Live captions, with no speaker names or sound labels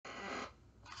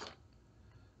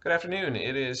Good afternoon.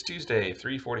 It is Tuesday,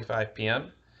 3:45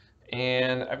 p.m.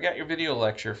 and I've got your video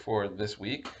lecture for this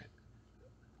week.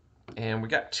 And we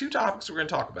got two topics we're going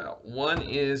to talk about. One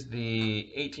is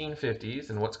the 1850s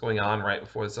and what's going on right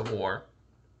before the Civil War.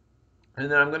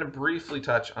 And then I'm going to briefly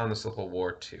touch on the Civil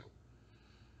War too.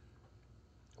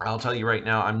 I'll tell you right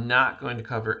now, I'm not going to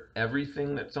cover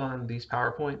everything that's on these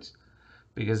PowerPoints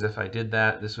because if I did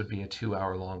that, this would be a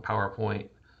 2-hour long PowerPoint.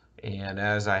 And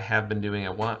as I have been doing,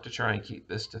 I want to try and keep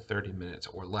this to 30 minutes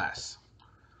or less.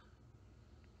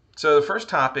 So the first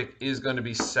topic is going to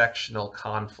be sectional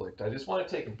conflict. I just want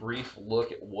to take a brief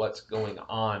look at what's going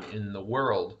on in the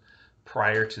world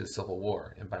prior to the Civil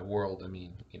War. And by world, I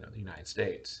mean, the United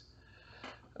States.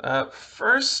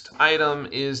 First item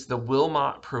is the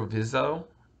Wilmot Proviso.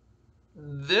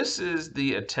 This is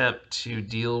the attempt to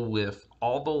deal with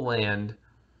all the land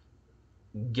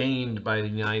gained by the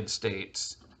United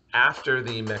States after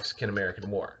the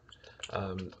Mexican-American War.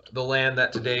 The land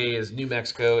that today is New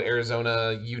Mexico,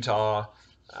 Arizona, Utah,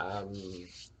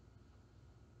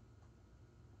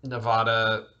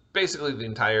 Nevada, basically the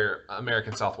entire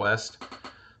American Southwest.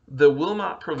 The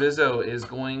Wilmot Proviso is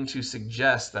going to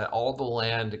suggest that all the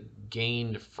land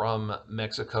gained from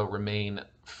Mexico remain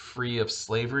free of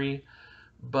slavery,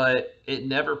 but it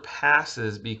never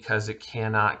passes because it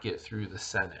cannot get through the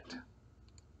Senate.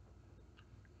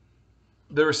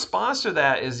 The response to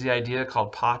that is the idea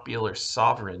called popular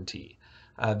sovereignty.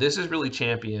 This is really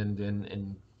championed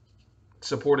and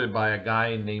supported by a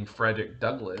guy named Frederick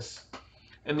Douglass.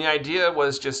 And the idea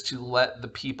was just to let the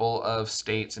people of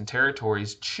states and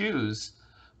territories choose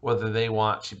whether they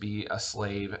want to be a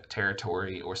slave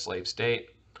territory or slave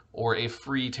state, or a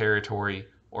free territory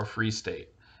or free state.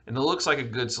 And it looks like a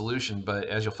good solution, but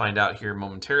as you'll find out here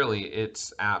momentarily,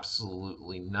 it's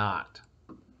absolutely not.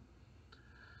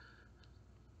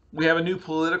 We have a new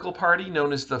political party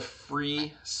known as the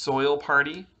Free Soil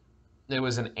Party. It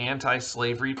was an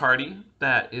anti-slavery party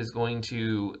that is going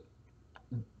to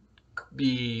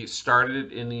be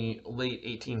started in the late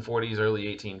 1840s, early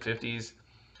 1850s.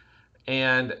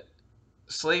 And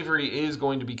slavery is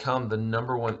going to become the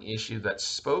number one issue that's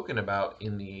spoken about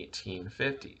in the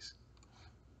 1850s.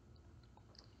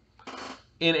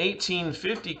 In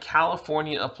 1850,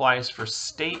 California applies for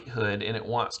statehood and it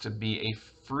wants to be a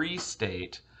free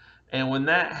state. And when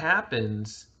that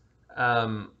happens,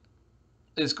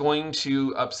 it's going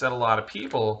to upset a lot of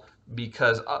people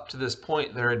because up to this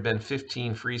point there had been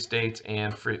 15 free states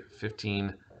and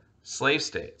 15 slave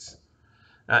states.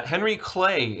 Henry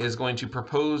Clay is going to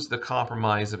propose the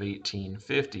Compromise of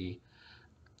 1850.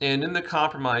 And in the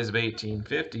Compromise of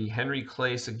 1850, Henry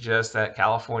Clay suggests that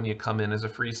California come in as a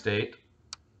free state.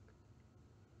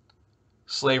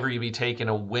 Slavery be taken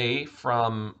away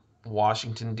from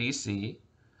Washington, D.C.,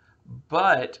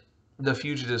 but the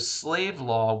fugitive slave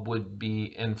law would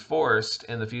be enforced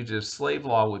and the fugitive slave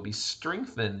law would be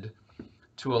strengthened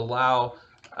to allow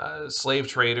slave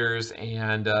traders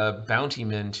and bounty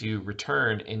men to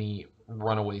return any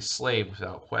runaway slave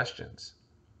without questions.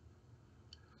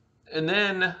 And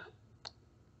then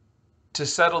to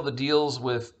settle the deals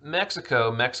with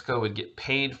Mexico, Mexico would get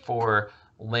paid for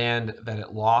land that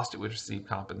it lost. It would receive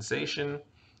compensation.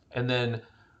 And then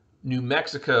New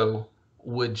Mexico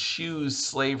would choose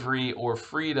slavery or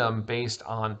freedom based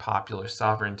on popular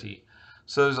sovereignty.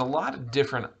 So there's a lot of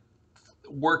different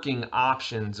working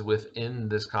options within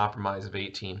this Compromise of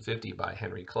 1850 by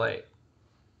Henry Clay.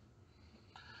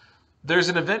 There's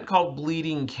an event called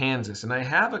Bleeding Kansas, and I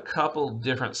have a couple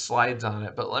different slides on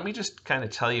it, but let me just kind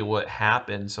of tell you what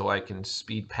happened so I can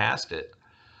speed past it.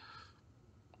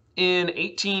 In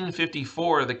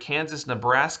 1854, the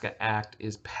Kansas-Nebraska Act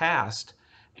is passed,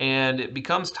 and it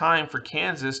becomes time for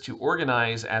Kansas to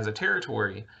organize as a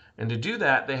territory. And to do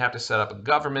that, they have to set up a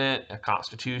government, a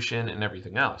constitution, and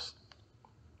everything else.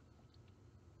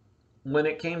 When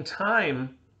it came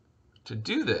time to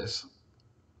do this,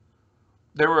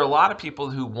 there were a lot of people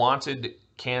who wanted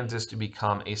Kansas to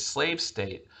become a slave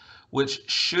state, which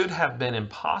should have been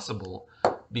impossible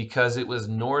because it was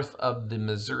north of the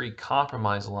Missouri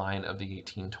Compromise line of the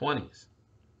 1820s.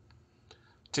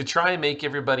 To try and make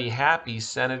everybody happy,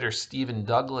 Senator Stephen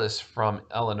Douglas from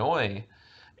Illinois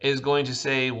is going to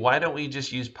say, why don't we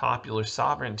just use popular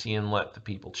sovereignty and let the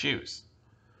people choose?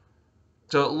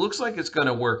 So it looks like it's going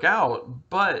to work out,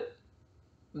 but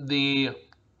the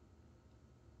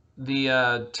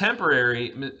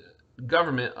temporary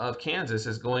government of Kansas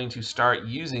is going to start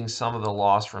using some of the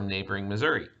laws from neighboring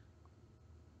Missouri.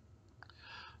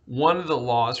 One of the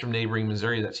laws from neighboring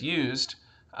Missouri that's used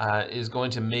is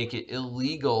going to make it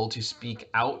illegal to speak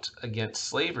out against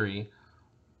slavery.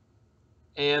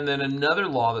 And then another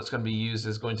law that's going to be used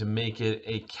is going to make it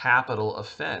a capital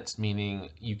offense, meaning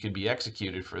you could be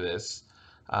executed for this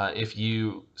if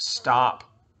you stop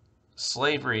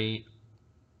slavery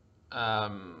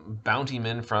bounty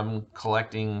men from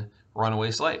collecting runaway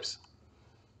slaves.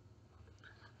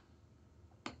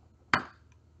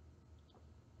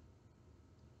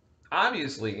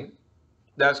 Obviously,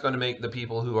 that's going to make the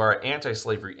people who are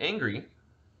anti-slavery angry,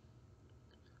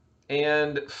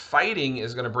 and fighting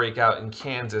is going to break out in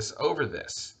Kansas over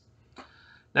this.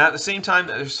 Now, at the same time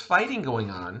that there's fighting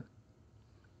going on,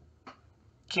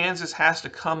 Kansas has to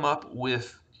come up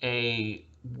with a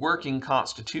working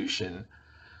constitution.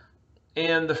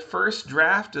 And the first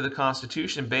draft of the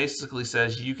Constitution basically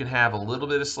says you can have a little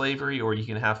bit of slavery or you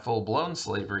can have full-blown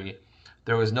slavery.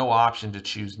 There was no option to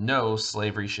choose no,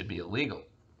 slavery should be illegal.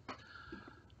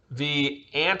 The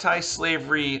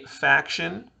anti-slavery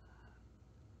faction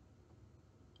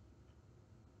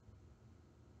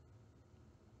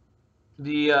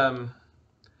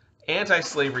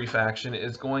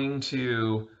is going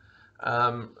to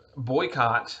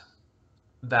boycott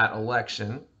that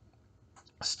election.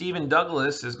 Stephen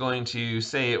Douglas is going to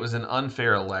say it was an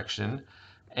unfair election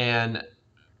and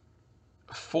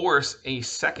force a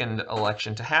second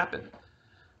election to happen.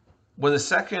 When the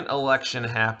second election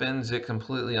happens, it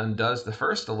completely undoes the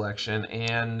first election,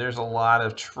 and there's a lot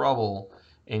of trouble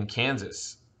in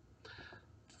Kansas.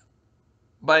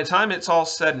 By the time it's all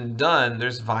said and done,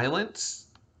 there's violence.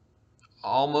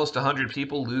 Almost 100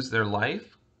 people lose their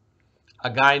life.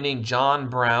 A guy named John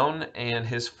Brown and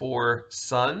his 4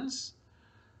 sons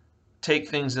take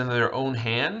things into their own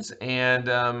hands,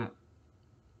 and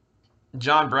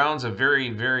John Brown's a very,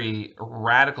 very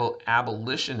radical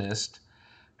abolitionist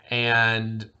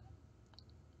and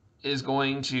is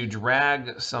going to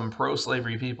drag some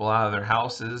pro-slavery people out of their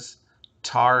houses,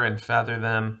 tar and feather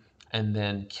them, and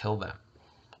then kill them.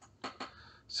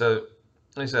 So,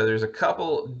 like I said, there's a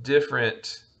couple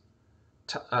different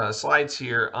slides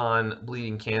here on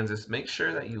Bleeding Kansas. Make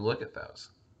sure that you look at those.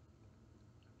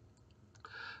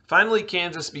 Finally,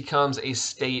 Kansas becomes a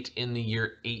state in the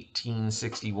year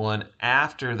 1861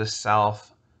 after the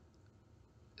South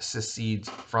secedes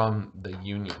from the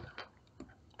Union.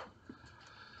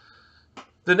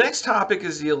 The next topic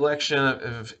is the election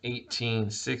of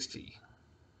 1860.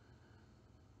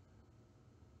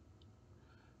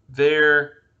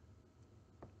 There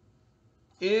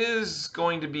is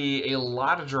going to be a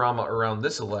lot of drama around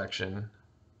this election.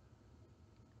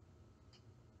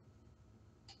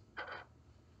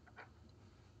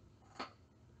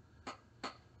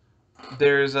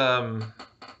 There's 2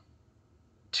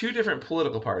 different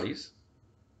political parties.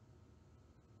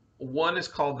 One is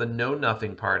called the Know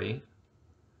Nothing Party,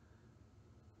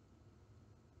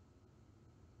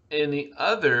 and the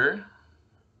other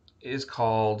is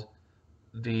called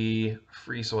the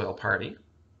Free Soil Party.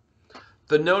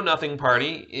 The Know Nothing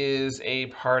Party is a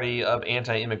party of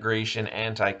anti-immigration,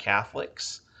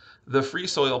 anti-Catholics. The Free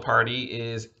Soil Party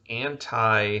is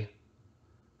anti-slavery.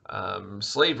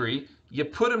 You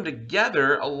put them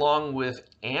together along with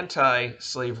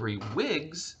anti-slavery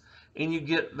Whigs, and you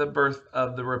get the birth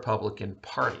of the Republican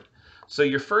Party. So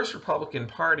your first Republican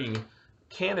Party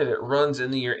candidate runs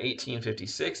in the year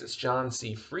 1856. It's John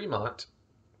C. Fremont.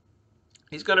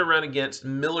 He's going to run against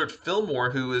Millard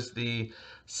Fillmore, who is the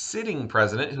sitting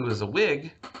president, who is a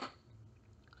Whig.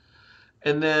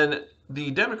 And then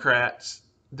the Democrats,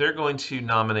 they're going to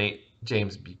nominate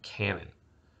James Buchanan.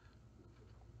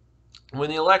 When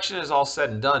the election is all said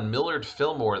and done, Millard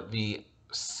Fillmore, the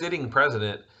sitting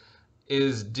president,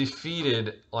 is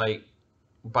defeated like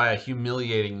by a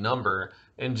humiliating number.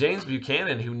 And James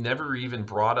Buchanan, who never even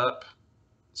brought up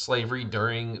slavery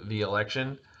during the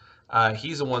election,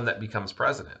 he's the one that becomes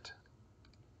president.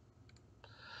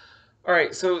 All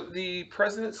right, so the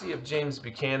presidency of James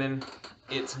Buchanan,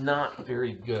 it's not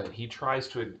very good. He tries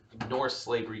to ignore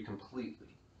slavery completely.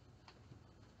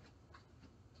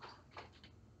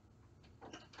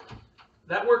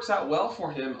 That works out well for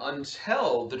him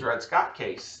until the Dred Scott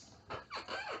case.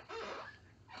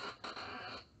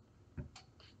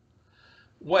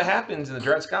 What happens in the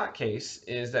Dred Scott case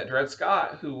is that Dred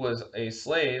Scott, who was a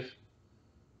slave,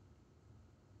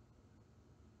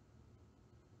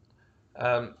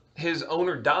 his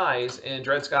owner dies, and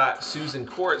Dred Scott sues in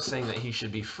court saying that he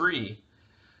should be free.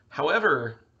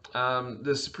 However,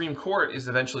 the Supreme Court is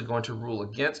eventually going to rule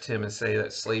against him and say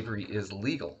that slavery is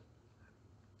legal.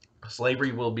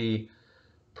 Slavery will be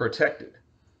protected.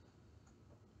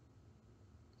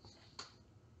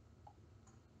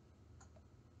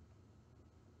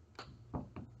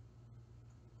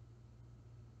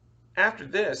 After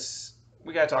this,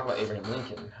 we got to talk about Abraham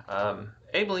Lincoln.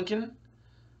 Abe Lincoln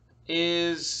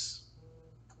is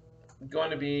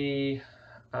going to be,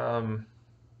 um,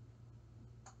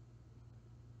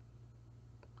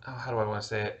 how do I want to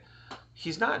say it?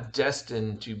 He's not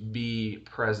destined to be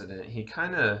president. He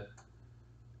kind of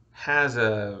has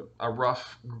a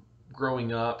rough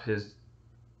growing up. His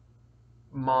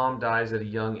mom dies at a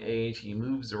young age. He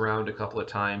moves around a couple of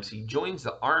times. He joins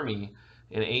the army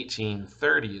in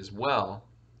 1830 as well.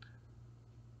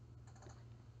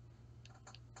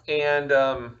 And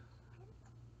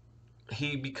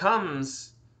he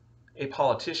becomes a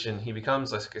politician. He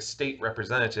becomes like a state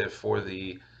representative for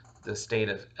the state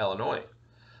of Illinois.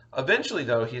 Eventually,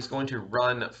 though, he's going to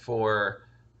run for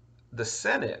the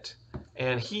Senate,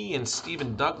 and he and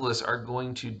Stephen Douglas are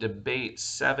going to debate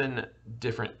 7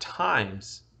 different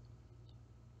times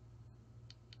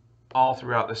all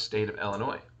throughout the state of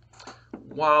Illinois.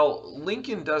 While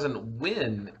Lincoln doesn't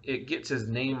win, it gets his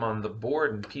name on the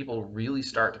board and people really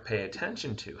start to pay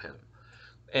attention to him.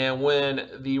 And when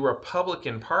the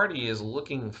Republican Party is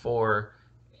looking for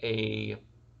a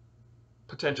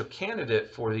potential candidate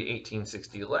for the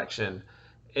 1860 election,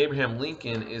 Abraham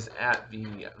Lincoln is at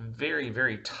the very,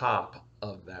 very top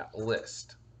of that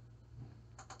list.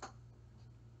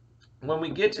 When we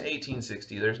get to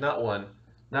 1860, there's not one,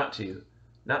 not two,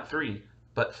 not three,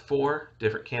 but 4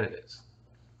 different candidates.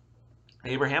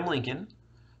 Abraham Lincoln,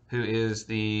 who is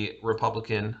the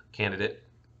Republican candidate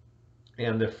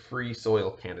and the Free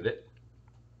Soil candidate.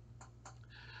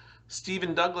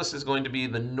 Stephen Douglas is going to be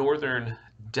the Northern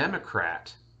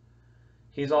Democrat.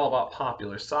 He's all about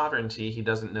popular sovereignty. He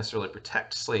doesn't necessarily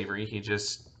protect slavery. He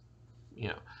just,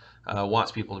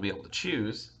 wants people to be able to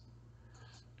choose.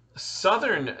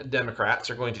 Southern Democrats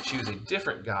are going to choose a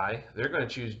different guy. They're going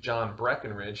to choose John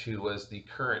Breckinridge, who was the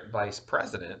current vice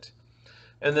president.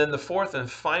 And then the fourth and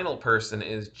final person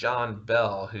is John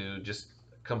Bell, who just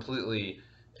completely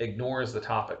ignores the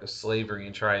topic of slavery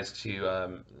and tries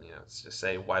to, just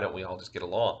say, why don't we all just get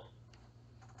along?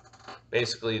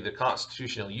 Basically, the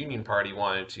Constitutional Union Party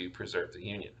wanted to preserve the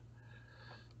Union.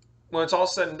 When it's all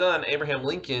said and done, Abraham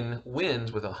Lincoln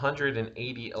wins with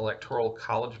 180 electoral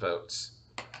college votes.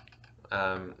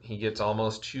 He gets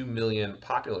almost 2 million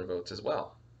popular votes as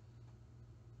well.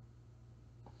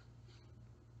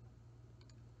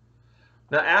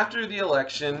 Now, after the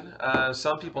election,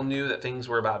 some people knew that things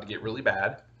were about to get really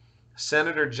bad.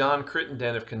 Senator John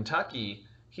Crittenden of Kentucky,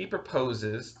 he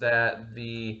proposes that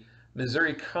the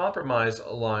Missouri Compromise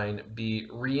line be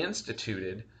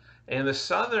reinstituted, and the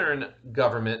Southern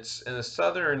governments and the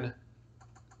Southern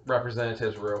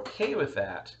representatives were okay with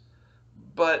that.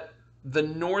 But the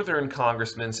Northern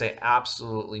congressmen say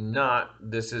absolutely not.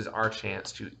 This is our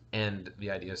chance to end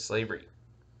the idea of slavery.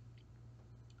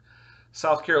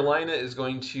 South Carolina is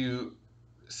going to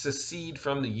secede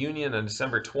from the Union on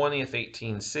December 20th,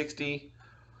 1860.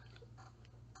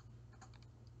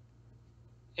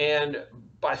 And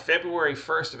by February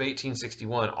 1st of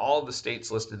 1861, all of the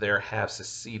states listed there have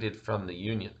seceded from the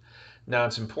Union. Now,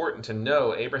 it's important to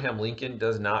know Abraham Lincoln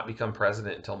does not become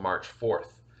president until March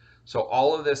 4th. So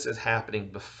all of this is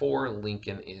happening before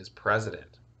Lincoln is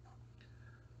president.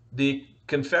 The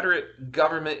Confederate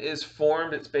government is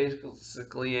formed. It's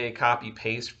basically a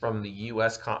copy-paste from the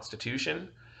U.S. Constitution.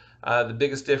 The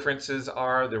biggest differences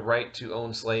are the right to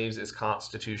own slaves is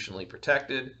constitutionally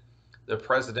protected. The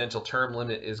presidential term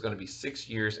limit is going to be 6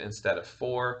 years instead of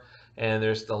 4. And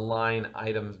there's the line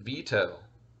item veto,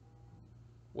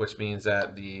 which means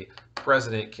that the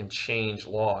president can change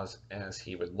laws as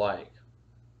he would like.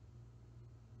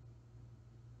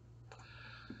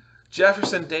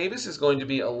 Jefferson Davis is going to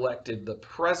be elected the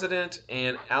president,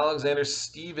 and Alexander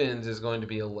Stephens is going to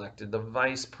be elected the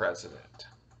vice president.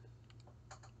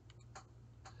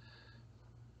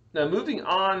 Now, moving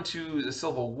on to the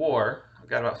Civil War, I've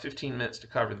got about 15 minutes to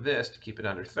cover this to keep it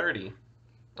under 30.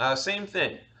 Same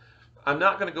thing. I'm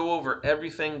not going to go over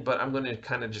everything, but I'm going to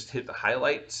kind of just hit the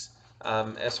highlights.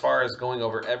 As far as going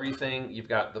over everything, you've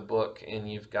got the book and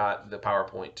you've got the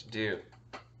PowerPoint to do.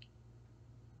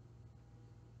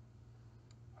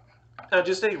 Now,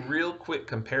 just a real quick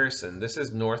comparison. This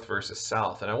is North versus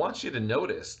South, and I want you to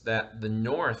notice that the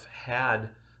North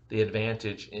had the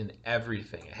advantage in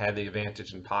everything. It had the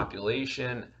advantage in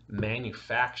population,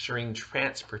 manufacturing,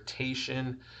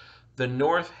 transportation. The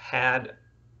North had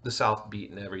the South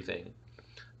beat in everything.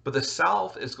 But the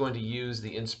South is going to use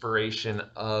the inspiration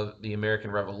of the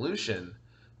American Revolution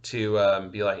to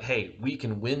be like, hey, we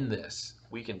can win this.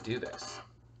 We can do this.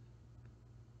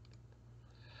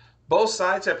 Both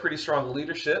sides have pretty strong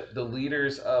leadership. The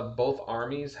leaders of both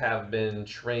armies have been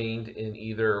trained in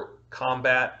either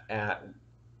combat at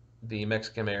the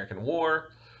Mexican-American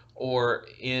War or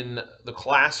in the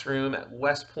classroom at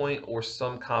West Point, or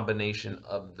some combination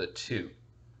of the two.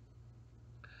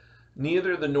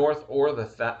 Neither the North or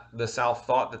the South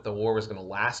thought that the war was going to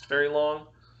last very long.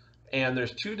 And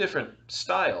there's two different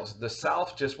styles. The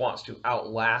South just wants to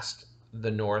outlast the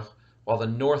North, while the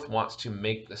North wants to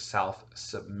make the South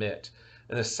submit.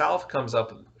 And the South comes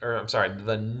up, or I'm sorry,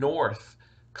 the North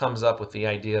comes up with the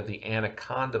idea of the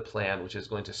Anaconda Plan, which is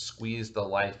going to squeeze the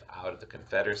life out of the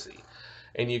Confederacy.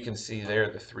 And you can see there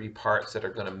the three parts that are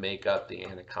going to make up the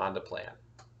Anaconda Plan.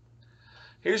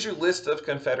 Here's your list of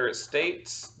Confederate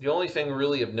states. The only thing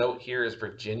really of note here is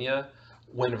Virginia.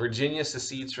 When Virginia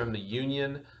secedes from the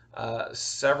Union,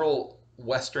 several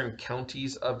western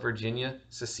counties of Virginia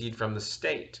secede from the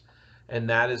state. And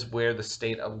that is where the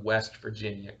state of West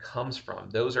Virginia comes from.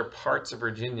 Those are parts of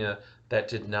Virginia that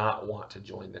did not want to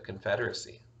join the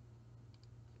Confederacy.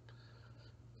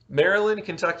 Maryland,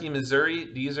 Kentucky,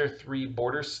 Missouri, these are three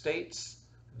border states.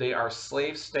 They are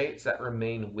slave states that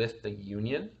remain with the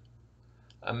Union.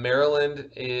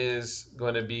 Maryland is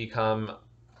going to become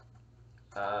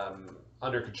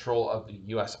under control of the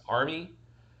U.S. Army.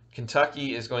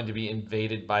 Kentucky is going to be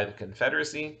invaded by the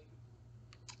Confederacy.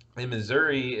 And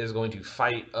Missouri is going to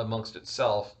fight amongst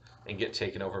itself and get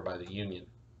taken over by the Union.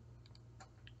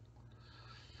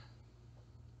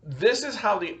 This is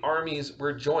how the armies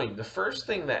were joined. The first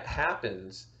thing that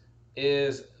happens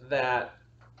is that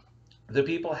the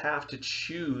people have to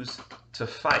choose to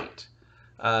fight.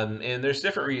 And there's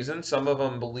different reasons. Some of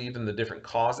them believe in the different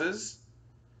causes.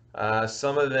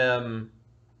 Some of them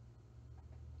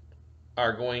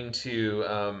are going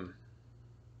to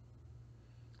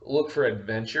look for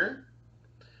adventure.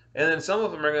 And then some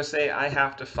of them are going to say, I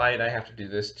have to fight, I have to do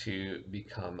this to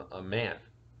become a man.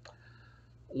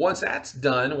 Once that's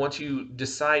done, once you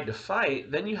decide to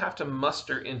fight, then you have to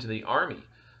muster into the army.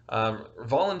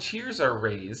 Volunteers are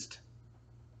raised.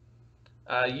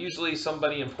 Usually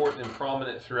somebody important and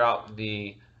prominent throughout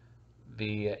the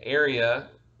area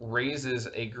raises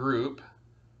a group,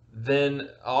 then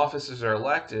officers are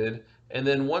elected, and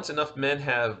then once enough men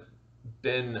have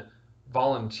been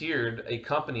volunteered, a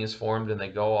company is formed and they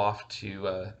go off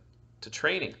to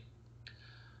training.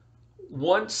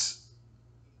 Once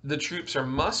the troops are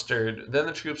mustered, then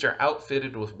the troops are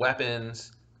outfitted with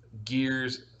weapons,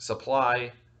 gears,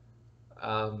 supply,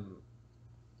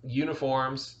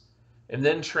 uniforms, and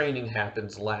then training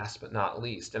happens last but not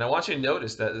least. And I want you to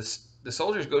notice that the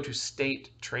soldiers go to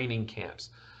state training camps.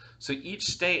 So each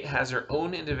state has their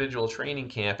own individual training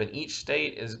camp, and each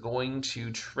state is going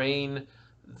to train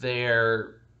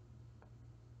their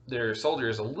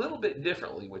soldiers a little bit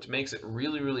differently, which makes it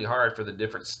really, really hard for the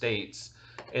different states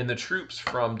and the troops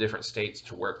from different states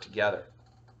to work together.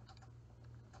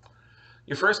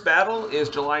 Your first battle is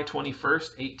July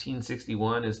 21st,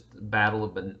 1861, is the Battle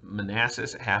of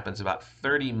Manassas. It happens about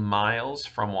 30 miles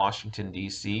from Washington,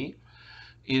 D.C.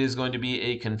 It is going to be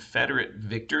a Confederate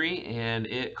victory, and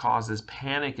it causes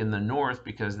panic in the North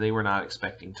because they were not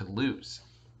expecting to lose.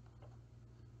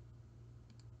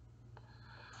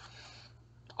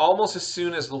 Almost as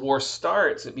soon as the war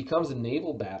starts, it becomes a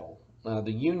naval battle.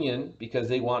 The Union, because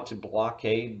they want to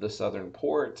blockade the southern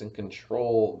ports and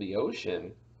control the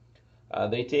ocean,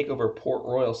 they take over Port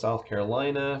Royal, South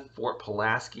Carolina, Fort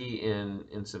Pulaski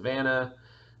in Savannah,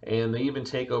 and they even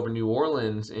take over New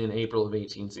Orleans in April of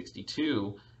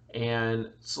 1862. And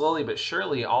slowly but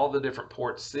surely, all the different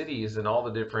port cities and all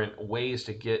the different ways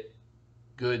to get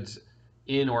goods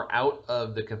in or out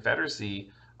of the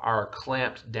Confederacy are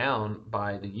clamped down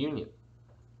by the Union.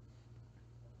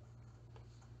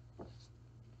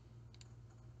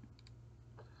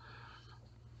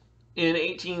 In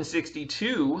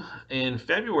 1862, in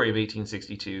February of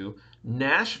 1862,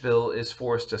 Nashville is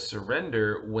forced to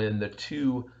surrender when the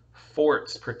two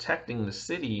forts protecting the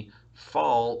city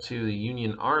fall to the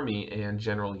Union Army and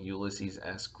General Ulysses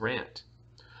S. Grant.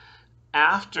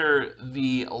 After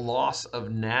the loss of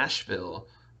Nashville,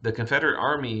 the Confederate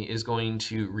Army is going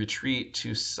to retreat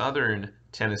to southern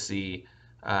Tennessee,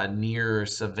 near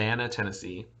Savannah,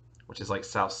 Tennessee, which is like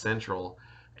south central.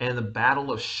 And the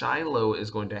Battle of Shiloh is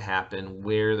going to happen,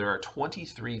 where there are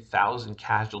 23,000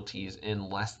 casualties in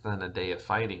less than a day of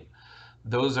fighting.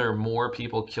 Those are more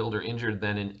people killed or injured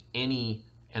than in any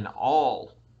and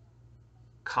all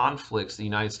conflicts the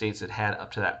United States had had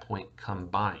up to that point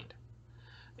combined.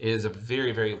 It is a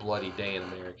very, very bloody day in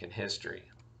American history.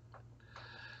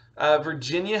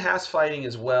 Virginia has fighting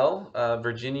as well.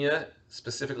 Virginia,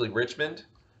 specifically Richmond,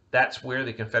 that's where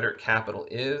the Confederate capital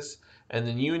is. And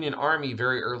the Union Army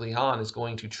very early on is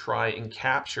going to try and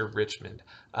capture Richmond.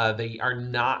 They are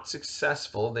not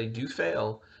successful. They do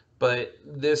fail. But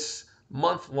this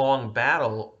month-long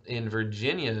battle in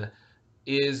Virginia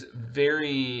is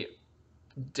very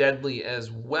deadly as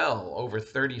well. Over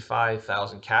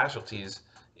 35,000 casualties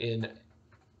in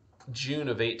June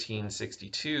of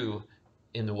 1862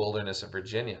 in the wilderness of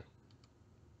Virginia.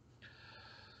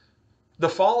 The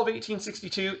fall of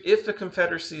 1862, if the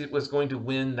Confederacy was going to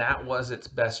win, that was its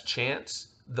best chance.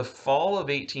 The fall of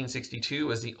 1862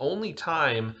 was the only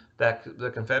time that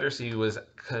the Confederacy was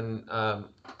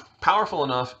powerful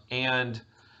enough and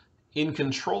in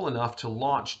control enough to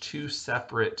launch two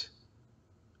separate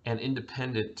and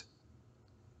independent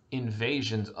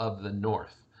invasions of the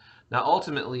North. Now,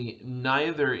 ultimately,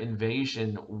 neither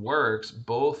invasion works.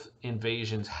 Both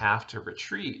invasions have to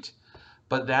retreat,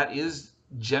 but that is,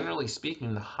 generally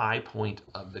speaking, the high point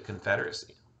of the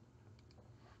Confederacy.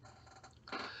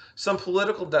 Some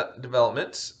political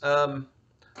developments.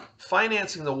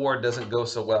 Financing the war doesn't go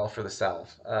so well for the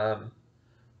South.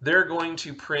 They're going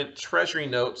to print treasury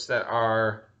notes that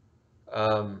are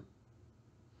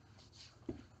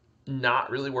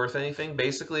not really worth anything.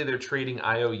 Basically, they're trading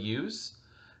IOUs,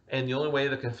 and the only way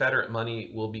the Confederate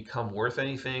money will become worth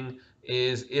anything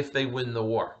is if they win the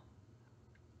war.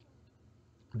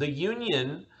 The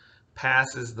Union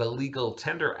passes the Legal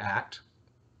Tender Act,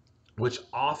 which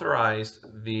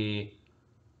authorized the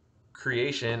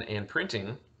creation and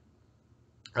printing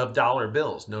of dollar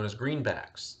bills known as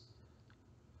greenbacks.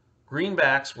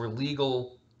 Greenbacks were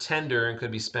legal tender and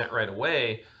could be spent right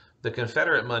away. The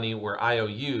Confederate money were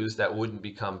IOUs that wouldn't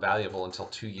become valuable until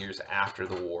 2 years after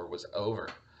the war was over.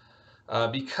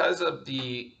 Because of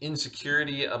the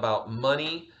insecurity about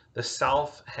money, the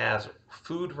South has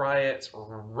food riots,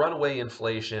 runaway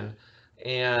inflation,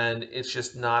 and it's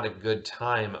just not a good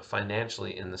time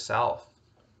financially in the South.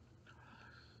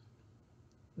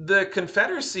 The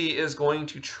Confederacy is going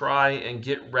to try and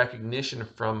get recognition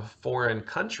from foreign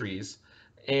countries,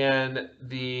 and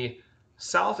the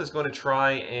South is going to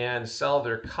try and sell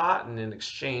their cotton in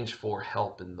exchange for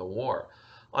help in the war.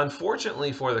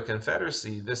 Unfortunately for the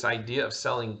Confederacy, this idea of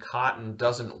selling cotton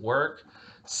doesn't work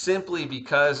simply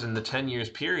because in the 10 years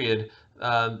period,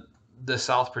 the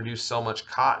South produced so much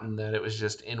cotton that it was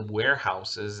just in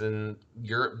warehouses and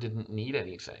Europe didn't need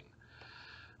anything.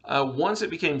 Once it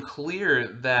became clear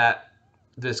that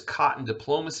this cotton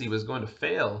diplomacy was going to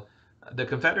fail, the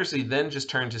Confederacy then just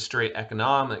turned to straight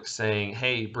economics, saying,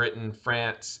 hey, Britain,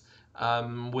 France,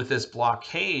 with this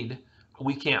blockade,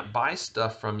 we can't buy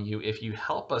stuff from you. If you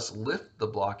help us lift the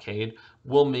blockade,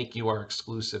 we'll make you our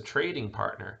exclusive trading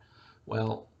partner.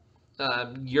 Well,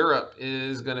 Europe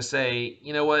is going to say,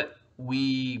 you know what?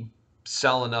 We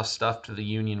sell enough stuff to the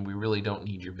Union. We really don't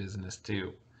need your business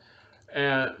too.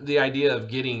 And the idea of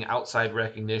getting outside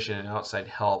recognition and outside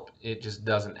help, it just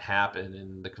doesn't happen.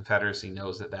 And the Confederacy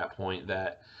knows at that point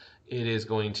that it is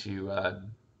going to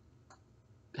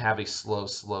have a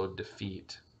slow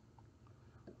defeat.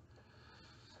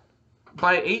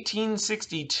 By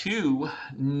 1862,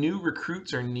 new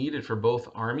recruits are needed for both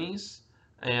armies,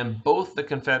 and both the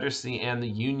Confederacy and the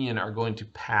Union are going to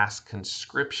pass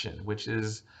conscription, which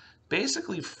is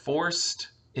basically forced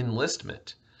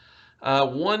enlistment.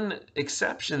 One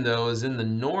exception, though, is in the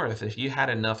North. If you had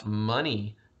enough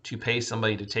money to pay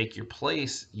somebody to take your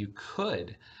place, you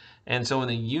could. And so in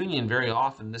the Union, very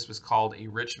often this was called a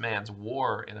rich man's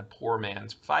war and a poor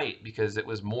man's fight because it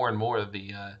was more and more of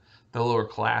the lower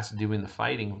class doing the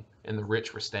fighting and the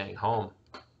rich were staying home.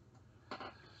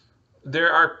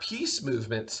 There are peace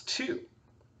movements too.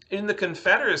 In the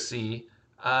Confederacy,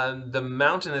 the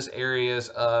mountainous areas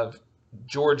of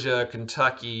Georgia,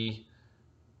 Kentucky,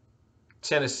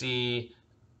 Tennessee,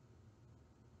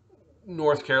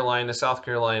 North Carolina, South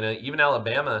Carolina, even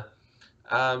Alabama,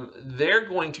 they're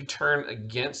going to turn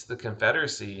against the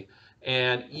Confederacy.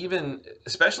 And even,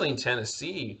 especially in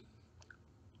Tennessee,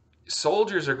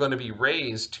 soldiers are going to be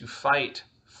raised to fight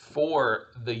for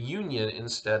the Union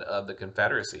instead of the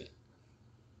Confederacy.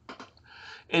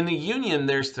 In the Union,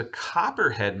 there's the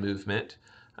Copperhead movement.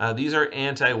 These are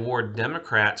anti-war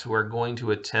Democrats who are going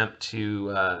to attempt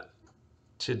to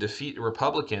defeat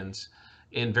Republicans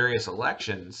in various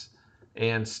elections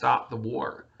and stop the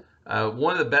war.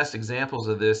 One of the best examples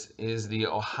of this is the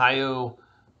Ohio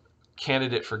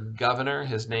candidate for governor.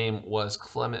 His name was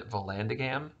Clement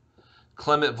Vallandigham.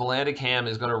 Clement Vallandigham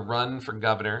is going to run for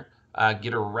governor,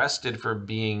 get arrested for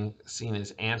being seen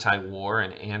as anti-war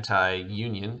and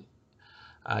anti-union.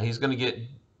 He's going to get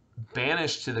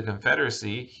banished to the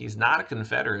Confederacy. He's not a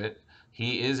Confederate.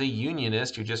 He is a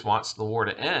Unionist who just wants the war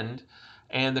to end.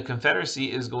 And the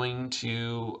Confederacy is going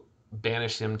to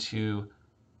banish him to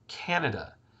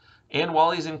Canada. And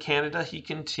while he's in Canada, he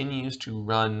continues to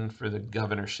run for the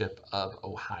governorship of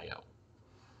Ohio.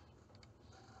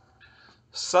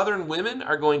 Southern women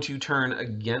are going to turn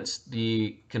against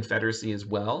the Confederacy as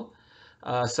well.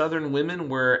 Southern women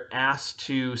were asked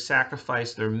to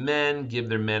sacrifice their men, give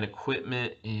their men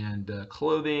equipment and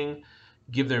clothing,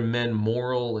 give their men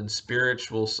moral and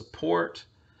spiritual support.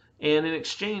 And in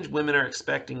exchange, women are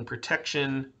expecting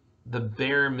protection, the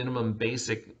bare minimum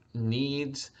basic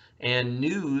needs, and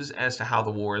news as to how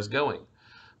the war is going.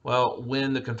 Well,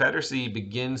 when the Confederacy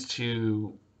begins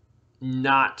to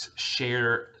not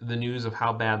share the news of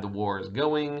how bad the war is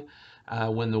going,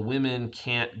 when the women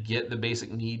can't get the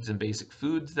basic needs and basic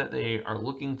foods that they are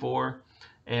looking for,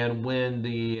 and when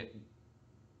the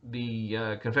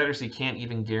Confederacy can't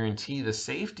even guarantee the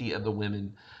safety of the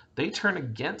women, they turn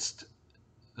against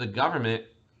the government,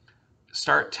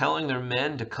 start telling their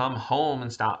men to come home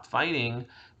and stop fighting,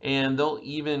 and they'll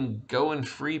even go and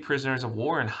free prisoners of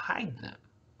war and hide them.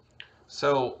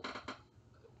 So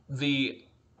the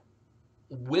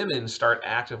women start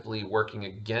actively working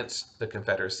against the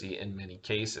Confederacy in many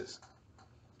cases.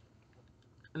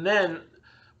 And then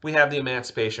we have the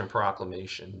Emancipation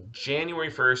Proclamation,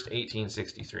 January 1st,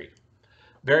 1863.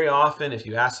 Very often, if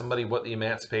you ask somebody what the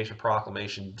Emancipation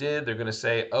Proclamation did, they're going to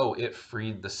say, oh, it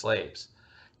freed the slaves.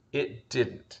 It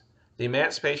didn't. The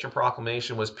Emancipation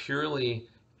Proclamation was purely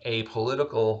a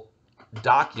political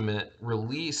document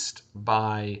released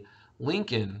by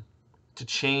Lincoln to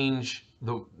change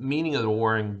the meaning of the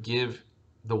war and give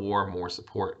the war more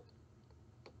support.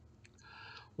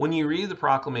 When you read the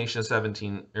Proclamation of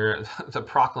 17 or the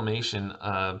Proclamation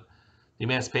of the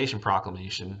Emancipation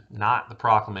Proclamation, not the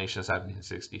Proclamation of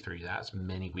 1763, that's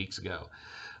many weeks ago.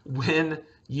 When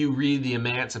you read the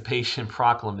Emancipation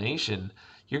Proclamation,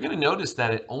 you're going to notice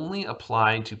that it only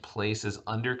applied to places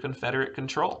under Confederate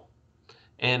control.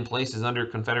 And places under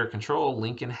Confederate control,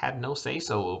 Lincoln had no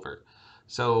say-so over.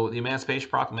 So the Emancipation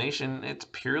Proclamation, it's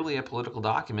purely a political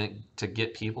document to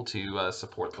get people to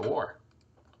support the war.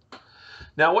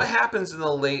 Now, what happens in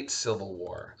the late Civil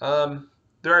War?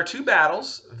 There are two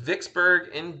battles,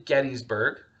 Vicksburg and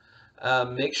Gettysburg.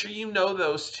 Make sure you know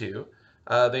those two.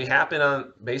 They happen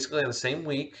on basically on the same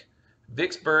week.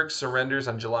 Vicksburg surrenders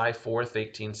on July 4th,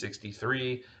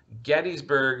 1863.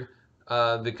 Gettysburg,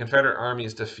 the Confederate Army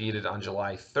is defeated on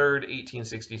July 3rd,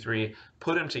 1863.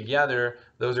 Put them together,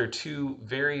 those are two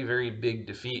very, very big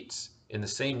defeats in the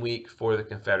same week for the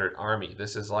Confederate Army.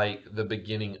 This is like the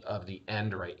beginning of the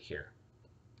end right here.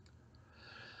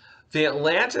 The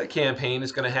Atlanta campaign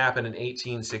is going to happen in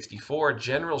 1864.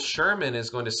 General Sherman is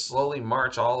going to slowly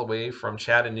march all the way from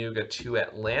Chattanooga to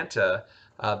Atlanta.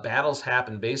 Battles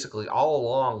happen basically all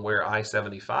along where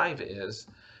I-75 is.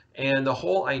 And the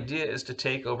whole idea is to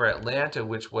take over Atlanta,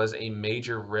 which was a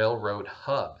major railroad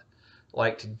hub.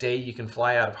 Like today, you can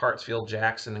fly out of Hartsfield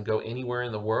Jackson and go anywhere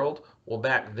in the world. Well,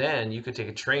 back then, you could take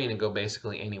a train and go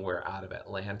basically anywhere out of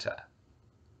Atlanta.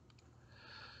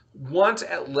 Once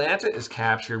Atlanta is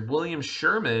captured, William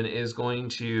Sherman is going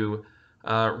to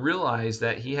realize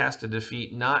that he has to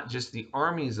defeat not just the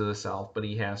armies of the South, but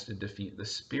he has to defeat the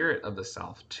spirit of the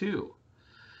South too.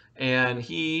 And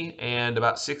he and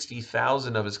about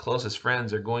 60,000 of his closest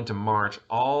friends are going to march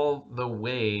all the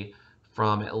way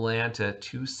from Atlanta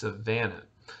to Savannah.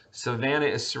 Savannah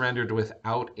is surrendered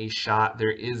without a shot.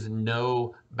 There is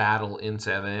no battle in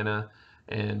Savannah.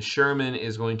 And Sherman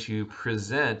is going to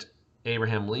present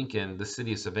Abraham Lincoln the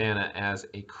city of Savannah as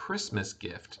a Christmas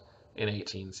gift in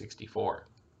 1864.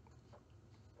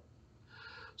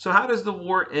 So how does the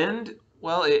war end?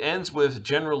 Well, it ends with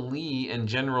General Lee and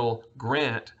General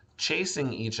Grant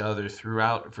chasing each other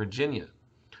throughout Virginia.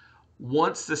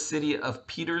 Once the city of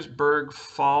Petersburg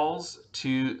falls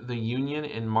to the Union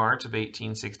in March of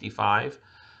 1865,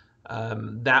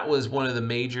 that was one of the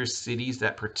major cities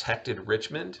that protected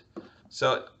Richmond.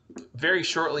 So very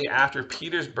shortly after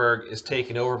Petersburg is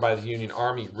taken over by the Union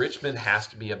Army, Richmond has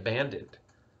to be abandoned.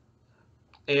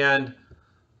 And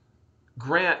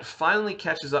Grant finally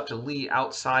catches up to Lee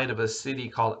outside of a city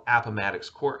called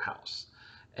Appomattox Courthouse.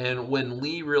 And when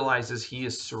Lee realizes he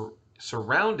is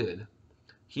surrounded,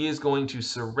 he is going to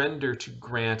surrender to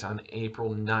Grant on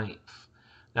April 9th.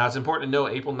 Now, it's important to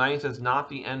note April 9th is not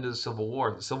the end of the Civil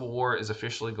War. The Civil War is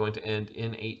officially going to end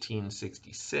in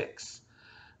 1866.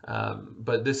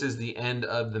 But this is the end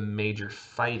of the major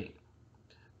fighting.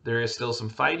 There is still some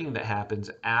fighting that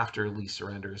happens after Lee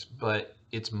surrenders, but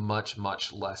it's much,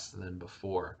 much less than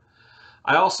before.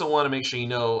 I also want to make sure you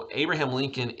know Abraham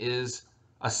Lincoln is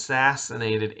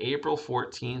assassinated April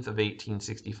 14th of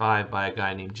 1865 by a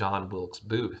guy named John Wilkes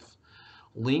Booth.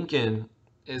 Lincoln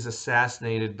is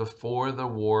assassinated before the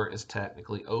war is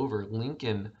technically over.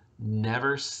 Lincoln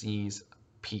never sees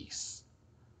peace.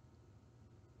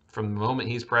 From the moment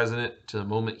he's president to the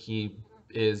moment he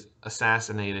is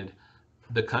assassinated,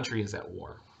 the country is at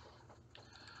war.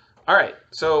 All right,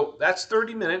 so that's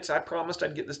 30 minutes. I promised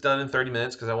I'd get this done in 30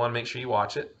 minutes because I want to make sure you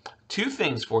watch it. Two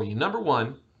things for you. Number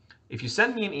one, if you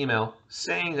send me an email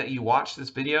saying that you watched this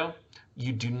video,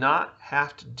 you do not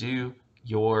have to do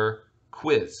your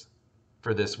quiz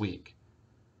for this week.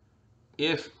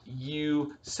 If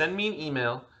you send me an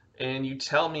email and you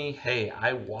tell me, hey,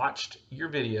 I watched your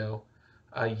video,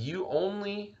 you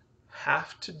only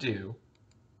have to do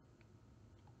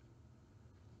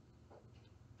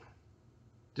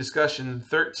discussion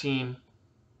 13,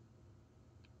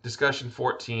 discussion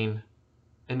 14,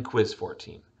 and quiz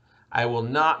 14. I will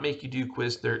not make you do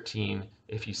quiz 13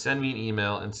 if you send me an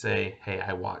email and say, hey,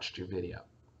 I watched your video.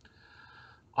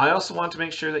 I also want to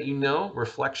make sure that you know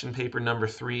reflection paper number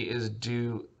 3 is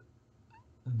due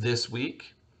this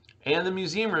week, and the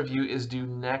museum review is due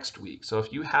next week. So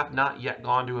if you have not yet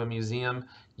gone to a museum,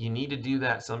 you need to do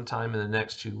that sometime in the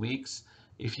next 2 weeks.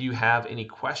 If you have any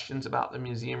questions about the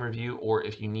museum review, or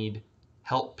if you need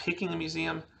help picking a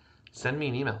museum, send me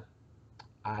an email.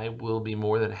 I will be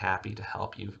more than happy to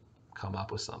help you come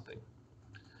up with something.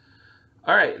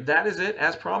 All right, that is it.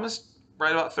 As promised,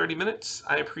 right about 30 minutes.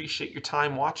 I appreciate your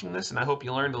time watching this, and I hope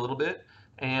you learned a little bit.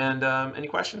 And any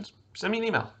questions, send me an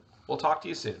email. We'll talk to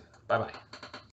you soon. Bye-bye.